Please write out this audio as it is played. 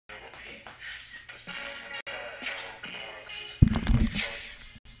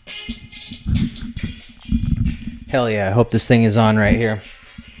Hell yeah, I hope this thing is on right here.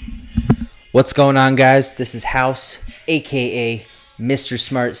 What's going on, guys? This is House, aka Mr.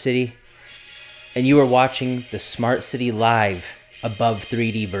 Smart City, and you are watching the Smart City Live above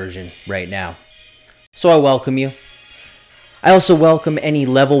 3D version right now. So I welcome you. I also welcome any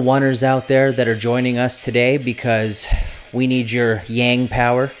level 1ers out there that are joining us today because we need your yang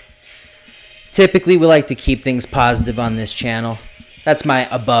power. Typically, we like to keep things positive on this channel. That's my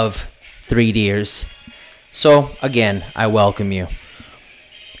above 3Ders. So, again, I welcome you.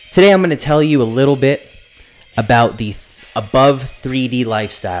 Today, I'm going to tell you a little bit about the above 3D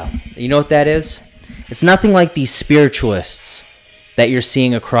lifestyle. You know what that is? It's nothing like these spiritualists that you're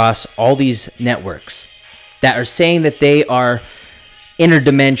seeing across all these networks that are saying that they are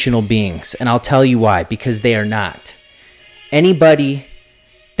interdimensional beings. And I'll tell you why, because they are not. Anybody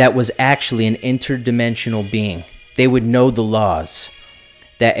that was actually an interdimensional being, they would know the laws.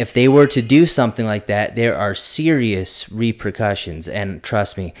 That if they were to do something like that, there are serious repercussions. And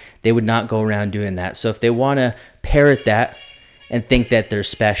trust me, they would not go around doing that. So if they want to parrot that and think that they're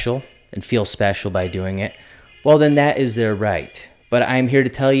special and feel special by doing it, well, then that is their right. But I'm here to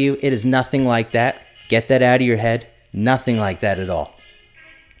tell you, it is nothing like that. Get that out of your head. Nothing like that at all.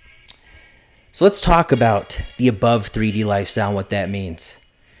 So let's talk about the above 3D lifestyle and what that means.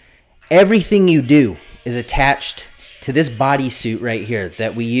 Everything you do is attached to this bodysuit right here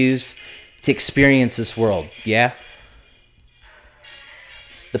that we use to experience this world, yeah?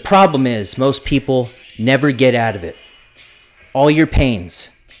 The problem is most people never get out of it. All your pains,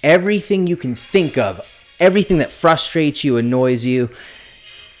 everything you can think of, everything that frustrates you, annoys you,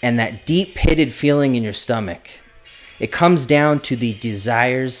 and that deep-pitted feeling in your stomach, it comes down to the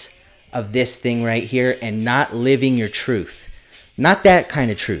desires of this thing right here and not living your truth. Not that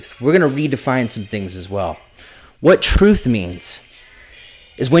kind of truth. We're going to redefine some things as well. What truth means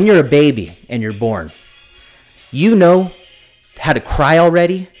is when you're a baby and you're born, you know how to cry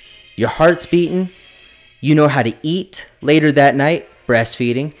already, your heart's beating, you know how to eat later that night,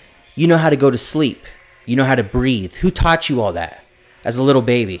 breastfeeding, you know how to go to sleep, you know how to breathe. Who taught you all that as a little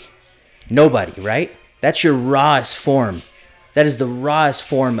baby? Nobody, right? That's your rawest form. That is the rawest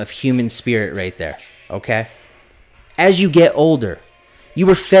form of human spirit right there, okay? As you get older, you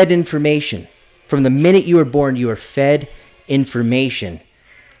were fed information. From the minute you were born, you are fed information,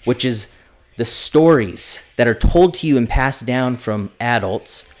 which is the stories that are told to you and passed down from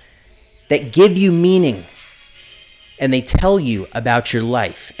adults that give you meaning. And they tell you about your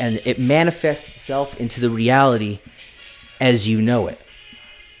life. And it manifests itself into the reality as you know it.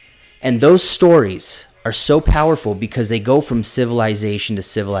 And those stories are so powerful because they go from civilization to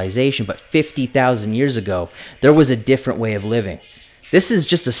civilization. But 50,000 years ago, there was a different way of living. This is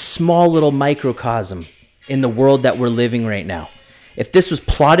just a small little microcosm in the world that we're living right now. If this was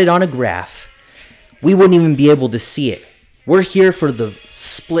plotted on a graph, we wouldn't even be able to see it. We're here for the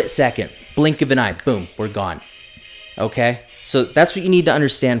split second, blink of an eye, boom, we're gone. Okay? So that's what you need to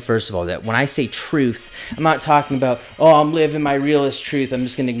understand, first of all, that when I say truth, I'm not talking about, oh, I'm living my realist truth, I'm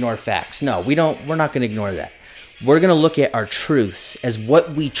just going to ignore facts. No, we're not going to ignore that. We're going to look at our truths as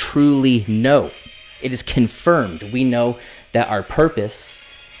what we truly know. It is confirmed. We know that our purpose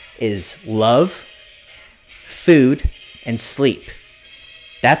is love, food, and sleep.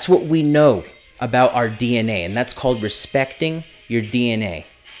 That's what we know about our DNA, and that's called respecting your DNA.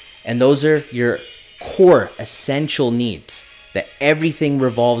 And those are your core essential needs that everything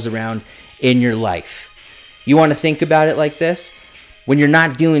revolves around in your life. You want to think about it like this? When you're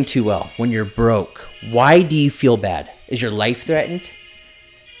not doing too well, when you're broke, why do you feel bad? Is your life threatened?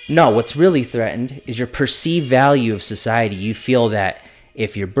 No, what's really threatened is your perceived value of society. You feel that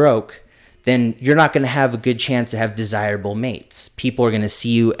if you're broke, then you're not going to have a good chance to have desirable mates. People are going to see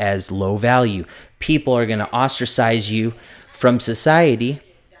you as low value. People are going to ostracize you from society,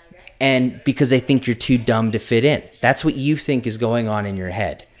 and because they think you're too dumb to fit in. That's what you think is going on in your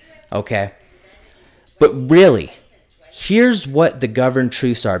head, okay? But really, here's what the governed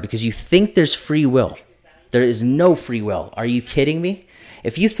truths are, because you think there's free will. There is no free will. Are you kidding me?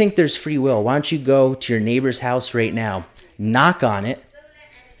 If you think there's free will, why don't you go to your neighbor's house right now, knock on it,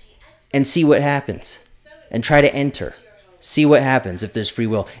 and see what happens. And try to enter. See what happens if there's free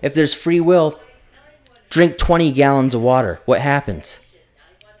will. If there's free will, drink 20 gallons of water. What happens?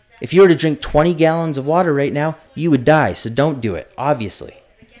 If you were to drink 20 gallons of water right now, you would die. So don't do it, obviously.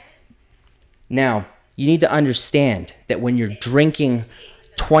 Now, you need to understand that when you're drinking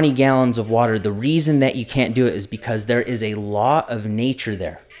 20 gallons of water, the reason that you can't do it is because there is a law of nature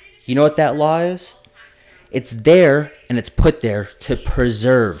there. You know what that law is? It's there, and it's put there to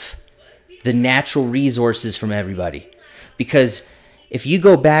preserve the natural resources from everybody. Because If you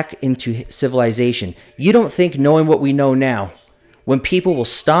go back into civilization, you don't think, knowing what we know now, when people will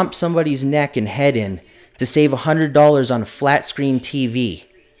stomp somebody's neck and head in to save $100 on a flat screen TV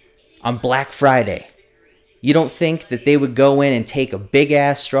on Black Friday, you don't think that they would go in and take a big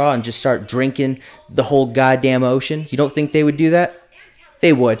ass straw and just start drinking the whole goddamn ocean? You don't think they would do that?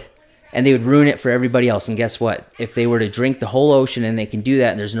 They would. And they would ruin it for everybody else. And guess what? If they were to drink the whole ocean and they can do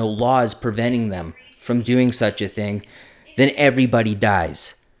that and there's no laws preventing them from doing such a thing, then everybody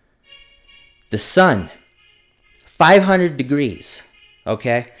dies. The sun, 500 degrees,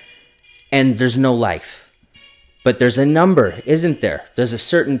 okay? And there's no life. But there's a number, isn't there? There's a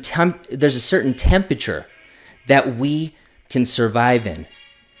certain temperature that we can survive in.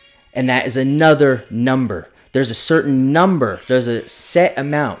 And that is another number. There's a certain number. There's a set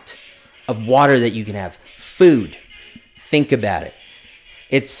amount of water that you can have. Food. Think about it.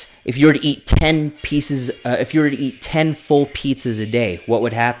 It's if you were to eat 10 full pizzas a day, what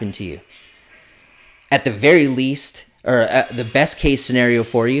would happen to you? At the very least, or the best case scenario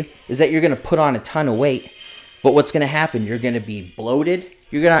for you, is that you're going to put on a ton of weight. But what's going to happen? You're going to be bloated.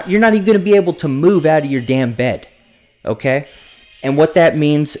 You're not even going to be able to move out of your damn bed. Okay? And what that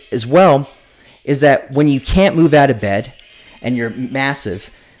means as well is that when you can't move out of bed and you're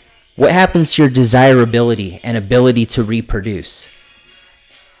massive, what happens to your desirability and ability to reproduce?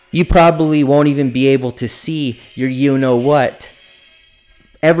 You probably won't even be able to see your you-know-what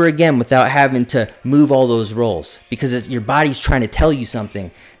ever again without having to move all those rolls, because your body's trying to tell you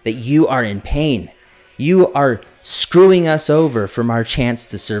something, that you are in pain. You are screwing us over from our chance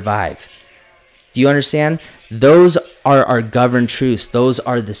to survive. Do you understand? Those are our governed truths. Those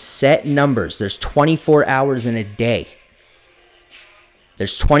are the set numbers. There's 24 hours in a day.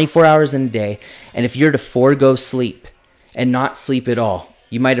 There's 24 hours in a day. And if you're to forego sleep and not sleep at all,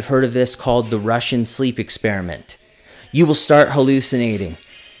 you might have heard of this called the Russian sleep experiment. You will start hallucinating.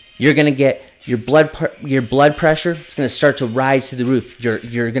 You're going to get your blood pressure. It's going to start to rise to the roof.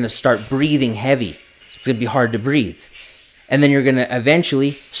 You're going to start breathing heavy. It's going to be hard to breathe. And then you're going to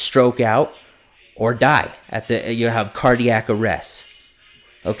eventually stroke out or die. You'll have cardiac arrest.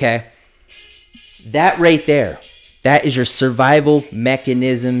 Okay? That right there, that is your survival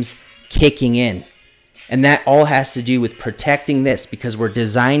mechanisms kicking in. And that all has to do with protecting this, because we're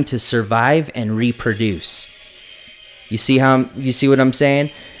designed to survive and reproduce. You see what I'm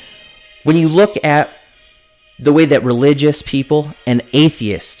saying? When you look at the way that religious people and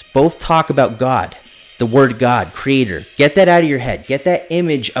atheists both talk about God, the word God, creator, get that out of your head. Get that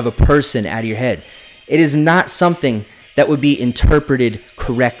image of a person out of your head. It is not something that would be interpreted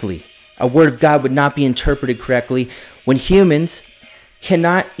correctly. A word of God would not be interpreted correctly when humans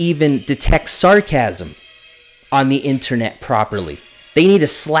cannot even detect sarcasm on the internet properly. They need a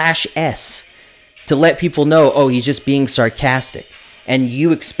 /S to let people know, oh, he's just being sarcastic. And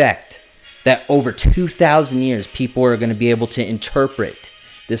you expect that over 2,000 years, people are going to be able to interpret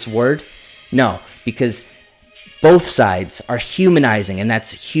this word? No, because both sides are humanizing, and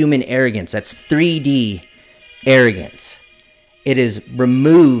that's human arrogance. That's 3D arrogance. It is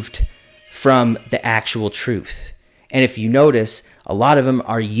removed from the actual truth. And if you notice, a lot of them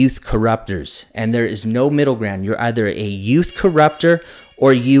are youth corruptors, and there is no middle ground. You're either a youth corrupter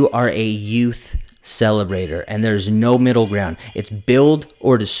or you are a youth celebrator, and there's no middle ground. It's build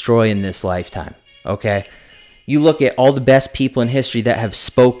or destroy in this lifetime, okay? You look at all the best people in history that have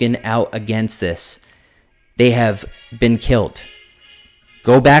spoken out against this. They have been killed.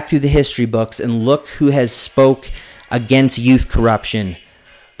 Go back through the history books and look who has spoke against youth corruption.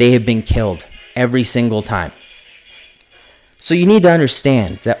 They have been killed every single time. So you need to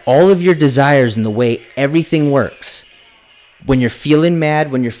understand that all of your desires and the way everything works, when you're feeling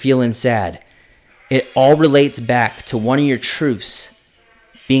mad, when you're feeling sad, it all relates back to one of your truths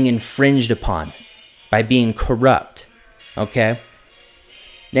being infringed upon by being corrupt, okay?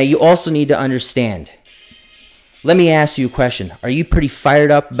 Now you also need to understand. Let me ask you a question. Are you pretty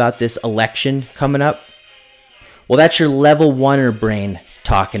fired up about this election coming up? Well, that's your level 1er brain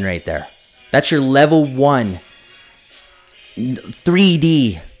talking right there. That's your level 1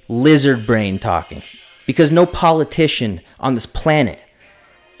 3D lizard brain talking. Because no politician on this planet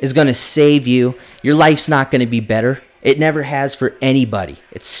is going to save you. Your life's not going to be better. It never has for anybody.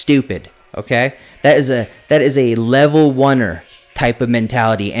 It's stupid, okay? That is a level 1er type of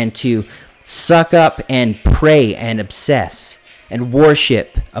mentality, and to suck up and pray and obsess and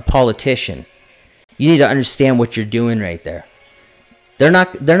worship a politician. You need to understand what you're doing right there. They're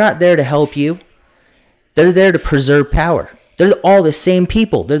not there to help you. They're there to preserve power. They're all the same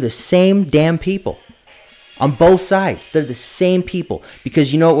people. They're the same damn people. On both sides, they're the same people.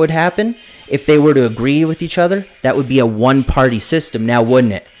 Because you know what would happen? If they were to agree with each other, that would be a one-party system now,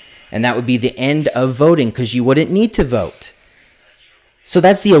 wouldn't it? And that would be the end of voting because you wouldn't need to vote. So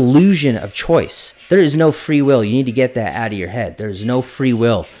that's the illusion of choice. There is no free will. You need to get that out of your head. There is no free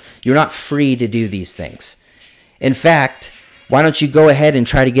will. You're not free to do these things. In fact, why don't you go ahead and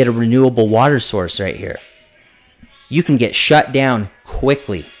try to get a renewable water source right here? You can get shut down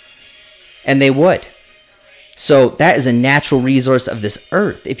quickly. And they would. So that is a natural resource of this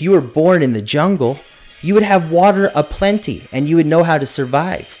earth. If you were born in the jungle, you would have water aplenty and you would know how to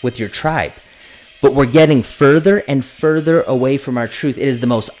survive with your tribe. But we're getting further and further away from our truth. It is the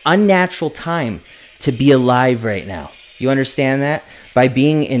most unnatural time to be alive right now. You understand that? By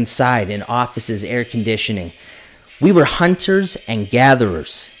being inside in offices, air conditioning. We were hunters and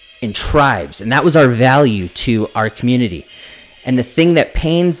gatherers in tribes, and that was our value to our community. And the thing that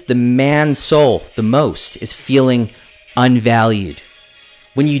pains the man's soul the most is feeling unvalued.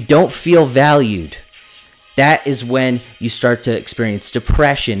 When you don't feel valued, that is when you start to experience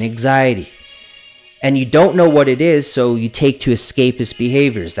depression, anxiety. And you don't know what it is, so you take to escapist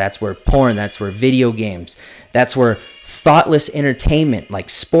behaviors. That's where porn, that's where video games, that's where thoughtless entertainment like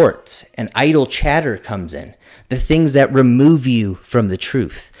sports and idle chatter comes in. The things that remove you from the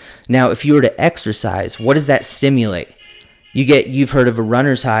truth. Now, if you were to exercise, what does that stimulate? You've heard of a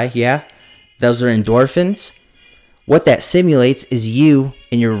runner's high, yeah? Those are endorphins. What that simulates is you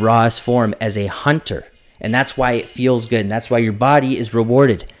in your rawest form as a hunter. And that's why it feels good. And that's why your body is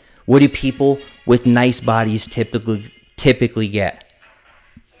rewarded. What do people with nice bodies typically get?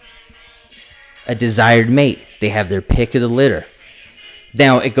 A desired mate. They have their pick of the litter.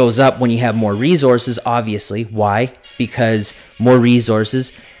 Now, it goes up when you have more resources, obviously. Why? Because more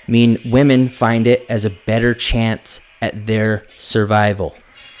resources mean women find it as a better chance at their survival.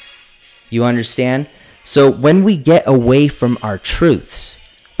 You understand? So when we get away from our truths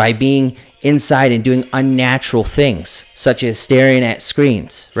by being inside and doing unnatural things, such as staring at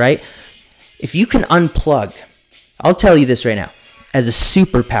screens, right? If you can unplug, I'll tell you this right now, as a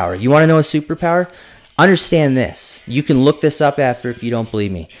superpower. You want to know a superpower? Understand this. You can look this up after if you don't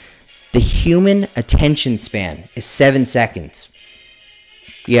believe me. The human attention span is 7 seconds.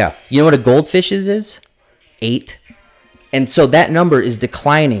 Yeah. You know what a goldfish's is? 8. And so that number is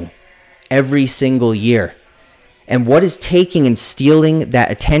declining every single year. And what is taking and stealing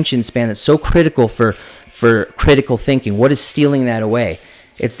that attention span that's so critical for critical thinking? What is stealing that away?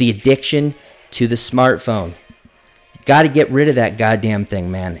 It's the addiction to the smartphone. Got to get rid of that goddamn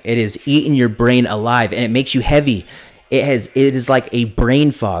thing, man. It is eating your brain alive, and it makes you heavy. It is like a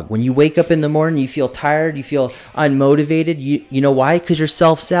brain fog. When you wake up in the morning, you feel tired, you feel unmotivated. You know why? Because you're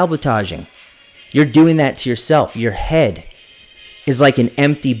self-sabotaging. You're doing that to yourself. Your head is like an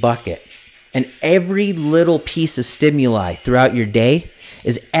empty bucket, and every little piece of stimuli throughout your day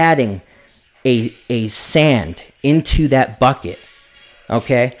is adding a sand into that bucket,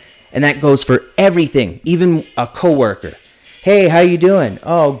 okay? And that goes for everything, even a coworker. Hey, how you doing?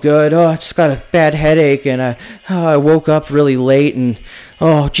 Oh, good. Oh, I just got a bad headache, and I woke up really late, and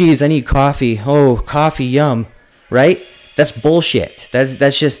oh, geez, I need coffee. Oh, coffee, yum. Right? That's bullshit.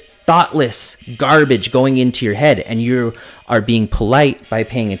 That's just thoughtless garbage going into your head, and you are being polite by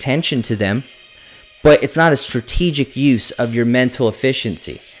paying attention to them, but it's not a strategic use of your mental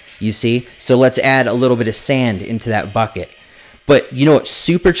efficiency, you see? So let's add a little bit of sand into that bucket. But you know what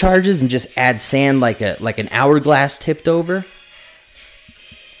supercharges and just adds sand like an hourglass tipped over?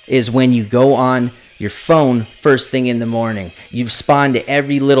 Is when you go on your phone first thing in the morning. You respond to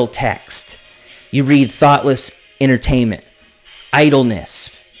every little text. You read thoughtless entertainment,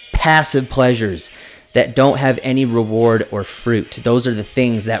 idleness, passive pleasures that don't have any reward or fruit. Those are the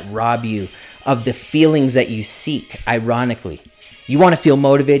things that rob you of the feelings that you seek, ironically. You want to feel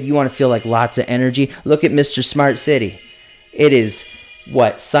motivated. You want to feel like lots of energy. Look at Mr. Smart City. It is,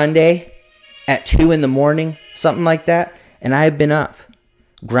 Sunday at 2 in the morning, something like that, and I've been up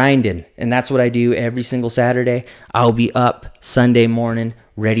grinding, and that's what I do every single Saturday. I'll be up Sunday morning,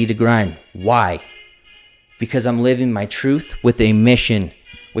 ready to grind. Why? Because I'm living my truth with a mission,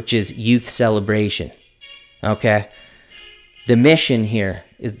 which is youth celebration, okay? The mission here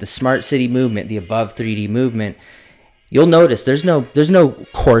is the Smart City movement, the Above 3D movement. You'll notice there's no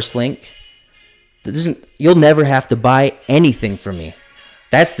course link. You'll never have to buy anything from me.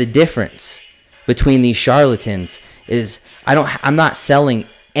 That's the difference between these charlatans is I'm not selling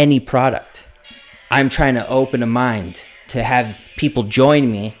any product. I'm trying to open a mind to have people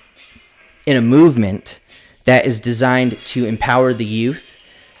join me in a movement that is designed to empower the youth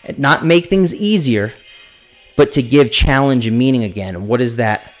and not make things easier, but to give challenge and meaning again. What is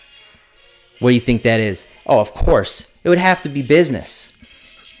that? What do you think that is? Oh, of course. It would have to be business.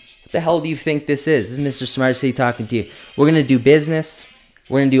 What the hell do you think this is? This is Mr. Smart City talking to you. We're going to do business.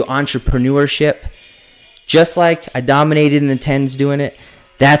 We're going to do entrepreneurship. Just like I dominated in the 10s doing it,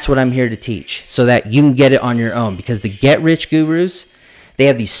 that's what I'm here to teach so that you can get it on your own. Because the Get Rich Gurus, they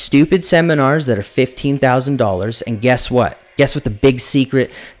have these stupid seminars that are $15,000. And guess what? Guess what the big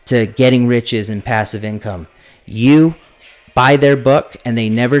secret to getting rich is in passive income? You buy their book and they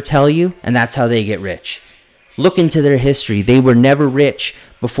never tell you, and that's how they get rich. Look into their history. They were never rich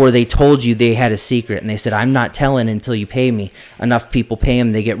before they told you they had a secret. And they said, I'm not telling until you pay me. Enough people pay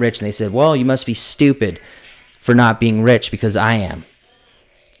them, they get rich. And they said, well, you must be stupid for not being rich because I am.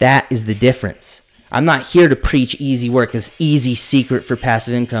 That is the difference. I'm not here to preach easy work, this easy secret for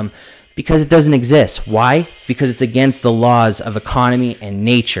passive income, because it doesn't exist. Why? Because it's against the laws of economy and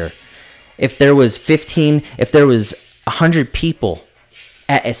nature. If there was 100 people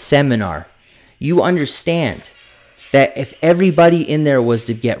at a seminar, you understand that if everybody in there was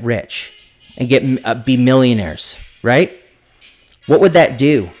to get rich and be millionaires, right? What would that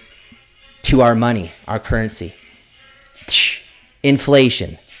do to our money, our currency?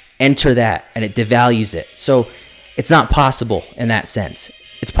 Inflation. Enter that, and it devalues it. So it's not possible in that sense.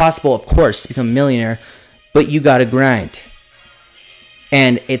 It's possible, of course, to become a millionaire, but you got to grind.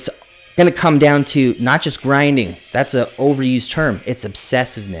 And it's going to come down to not just grinding. That's an overused term. It's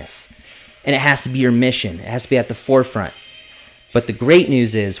obsessiveness. And it has to be your mission. It has to be at the forefront. But the great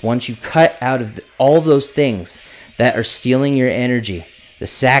news is once you cut out of all of those things that are stealing your energy, the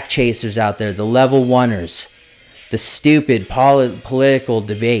sack chasers out there, the level oneers, the stupid political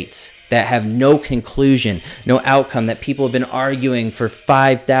debates that have no conclusion, no outcome, that people have been arguing for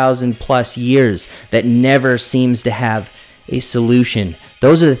 5,000 plus years that never seems to have a solution.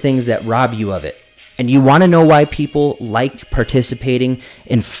 Those are the things that rob you of it. And you want to know why people like participating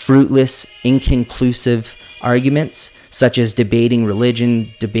in fruitless, inconclusive arguments, such as debating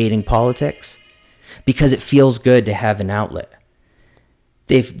religion, debating politics? Because it feels good to have an outlet.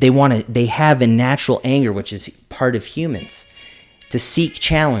 They have a natural anger, which is part of humans, to seek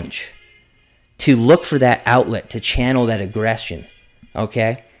challenge, to look for that outlet, to channel that aggression,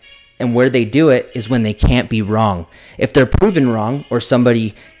 okay? And where they do it is when they can't be wrong. If they're proven wrong or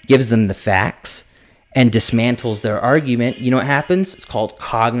somebody gives them the facts and dismantles their argument, you know what happens? It's called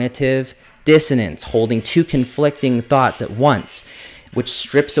cognitive dissonance, holding two conflicting thoughts at once, which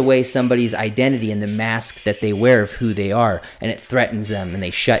strips away somebody's identity and the mask that they wear of who they are, and it threatens them, and they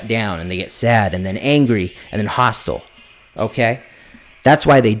shut down, and they get sad, and then angry, and then hostile, okay? That's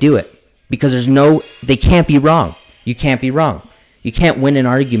why they do it, because they can't be wrong. You can't be wrong. You can't win an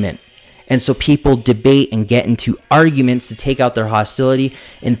argument. And so people debate and get into arguments to take out their hostility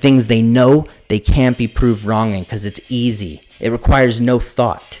in things they know they can't be proved wrong in, because it's easy. It requires no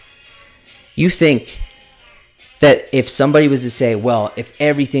thought. You think that if somebody was to say, well, if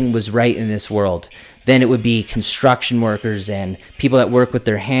everything was right in this world, then it would be construction workers and people that work with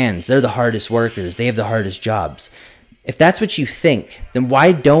their hands. They're the hardest workers. They have the hardest jobs. If that's what you think, then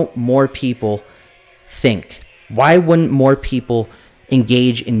why don't more people think? Why wouldn't more people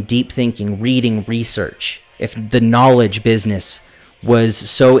engage in deep thinking, reading, research, if the knowledge business was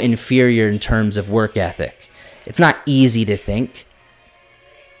so inferior in terms of work ethic? It's not easy to think.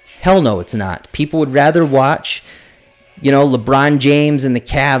 Hell no, it's not. People would rather watch, LeBron James and the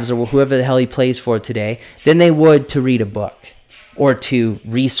Cavs or whoever the hell he plays for today than they would to read a book or to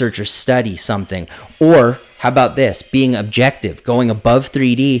research or study something. Or, how about this? Being objective, going above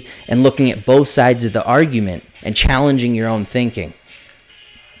 3D and looking at both sides of the argument and challenging your own thinking.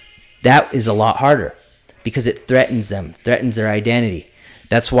 That is a lot harder because it threatens them, threatens their identity.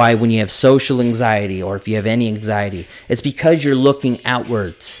 That's why when you have social anxiety, or if you have any anxiety, it's because you're looking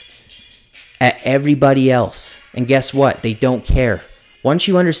outwards at everybody else. And guess what? They don't care. Once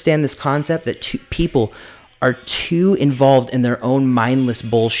you understand this concept that people are too involved in their own mindless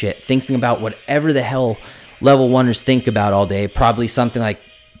bullshit, thinking about whatever the hell level oneers think about all day, probably something like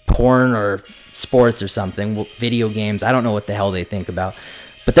porn or sports or something, video games, I don't know what the hell they think about,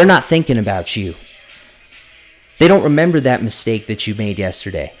 but they're not thinking about you. They don't remember that mistake that you made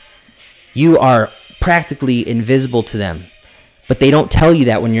yesterday. You are practically invisible to them. But they don't tell you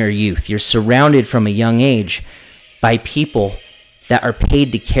that when you're a youth. You're surrounded from a young age by people that are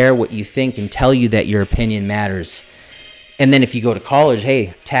paid to care what you think and tell you that your opinion matters. And then if you go to college,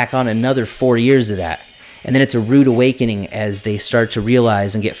 hey, tack on another 4 years of that. And then it's a rude awakening as they start to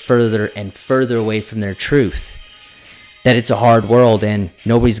realize and get further and further away from their truth. That it's a hard world and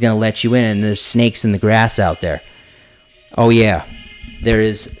nobody's going to let you in, and there's snakes in the grass out there. Oh yeah, there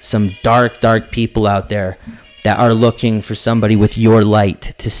is some dark, dark people out there that are looking for somebody with your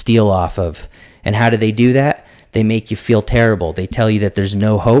light to steal off of. And how do they do that? They make you feel terrible. They tell you that there's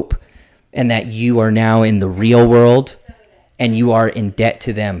no hope and that you are now in the real world and you are in debt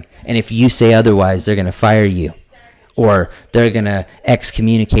to them. And if you say otherwise, they're going to fire you or they're going to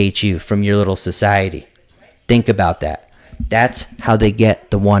excommunicate you from your little society. Think about that. That's how they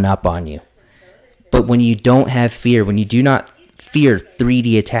get the one up on you. But when you don't have fear, when you do not fear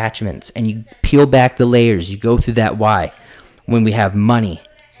 3D attachments and you peel back the layers, you go through that why. When we have money,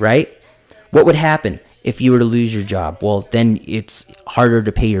 right? What would happen if you were to lose your job? Well, then it's harder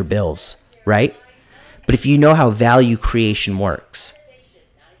to pay your bills, right? But if you know how value creation works,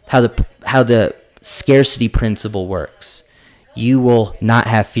 how the scarcity principle works, you will not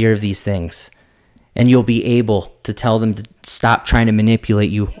have fear of these things. And you'll be able to tell them to stop trying to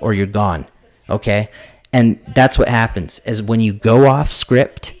manipulate you or you're gone. Okay? And that's what happens, is when you go off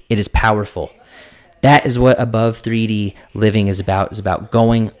script, it is powerful. That is what above 3D living is about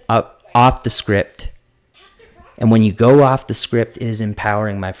going up off the script. And when you go off the script, it is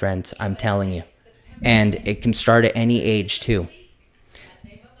empowering, my friends, I'm telling you. And it can start at any age too.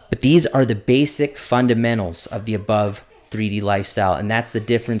 But these are the basic fundamentals of the above 3D lifestyle, and that's the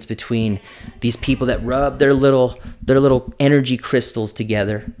difference between these people that rub their little energy crystals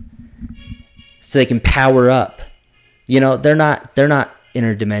together so they can power up. You know, they're not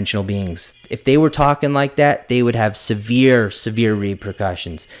interdimensional beings. If they were talking like that, they would have severe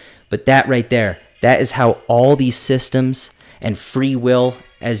repercussions. But that right there, that is how all these systems and free will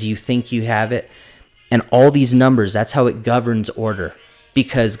as you think you have it, and all these numbers, that's how it governs order.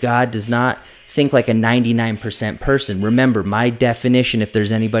 Because God does not think like a 99% person. Remember, my definition, if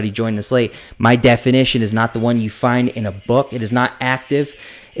there's anybody joining us late, my definition is not the one you find in a book. It is not active.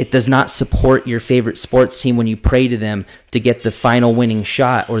 It does not support your favorite sports team when you pray to them to get the final winning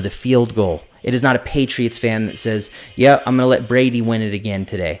shot or the field goal. It is not a Patriots fan that says, yeah, I'm going to let Brady win it again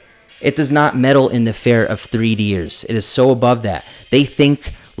today. It does not meddle in the affair of 3Ders. It is so above that. They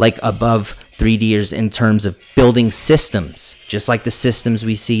think like above 3Ders in terms of building systems, just like the systems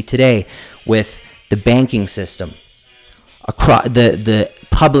we see today with the banking system, across the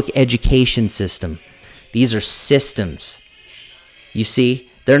public education system. These are systems. You see,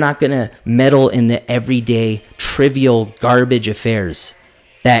 they're not going to meddle in the everyday trivial garbage affairs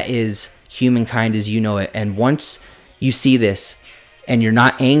that is humankind as you know it. And once you see this and you're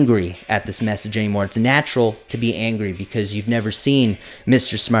not angry at this message anymore, it's natural to be angry because you've never seen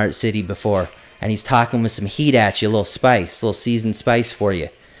Mr. Smart City before. And he's talking with some heat at you, a little spice, a little seasoned spice for you.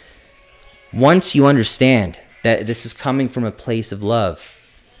 Once you understand that this is coming from a place of love,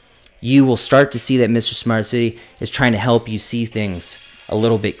 you will start to see that Mr. Smart City is trying to help you see things a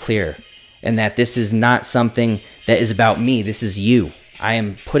little bit clearer. And that this is not something that is about me. This is you. I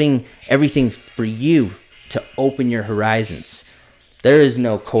am putting everything for you to open your horizons. There is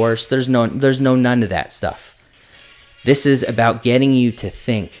no course. There's no none of that stuff. This is about getting you to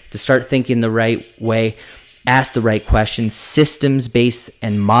think, to start thinking the right way, ask the right questions, systems-based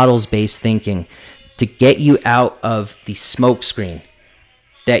and models-based thinking to get you out of the smokescreen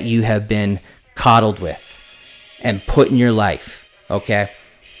that you have been coddled with and put in your life, okay?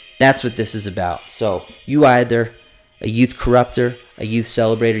 That's what this is about. So you either a youth corrupter, a youth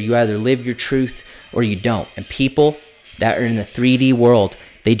celebrator, you either live your truth or you don't. And people that are in the 3D world,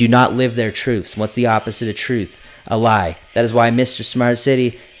 they do not live their truths. What's the opposite of truth? A lie. That is why Mr. Smart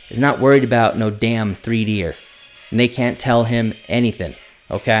City is not worried about no damn 3D'er. And they can't tell him anything,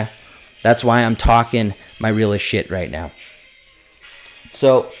 okay? That's why I'm talking my realest shit right now.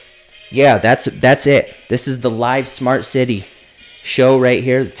 So, yeah, that's it. This is the live Smart City show right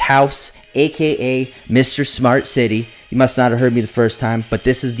here. It's House, a.k.a. Mr. Smart City. You must not have heard me the first time, but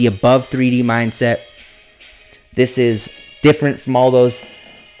this is the above 3D mindset. This is different from all those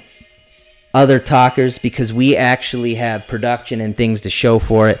other talkers because we actually have production and things to show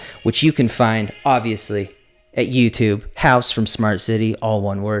for it, which you can find, obviously, at YouTube. House from Smart City, all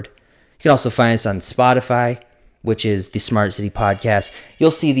one word. You can also find us on Spotify, which is the Smart City Podcast. You'll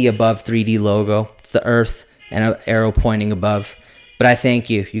see the above 3D logo. It's the earth and an arrow pointing above. But I thank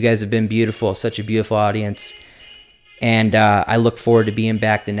you. You guys have been beautiful. Such a beautiful audience. And I look forward to being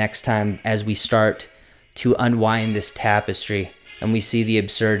back the next time as we start to unwind this tapestry and we see the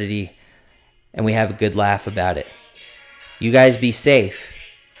absurdity and we have a good laugh about it. You guys be safe.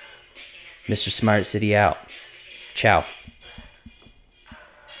 Mr. Smart City out. Ciao.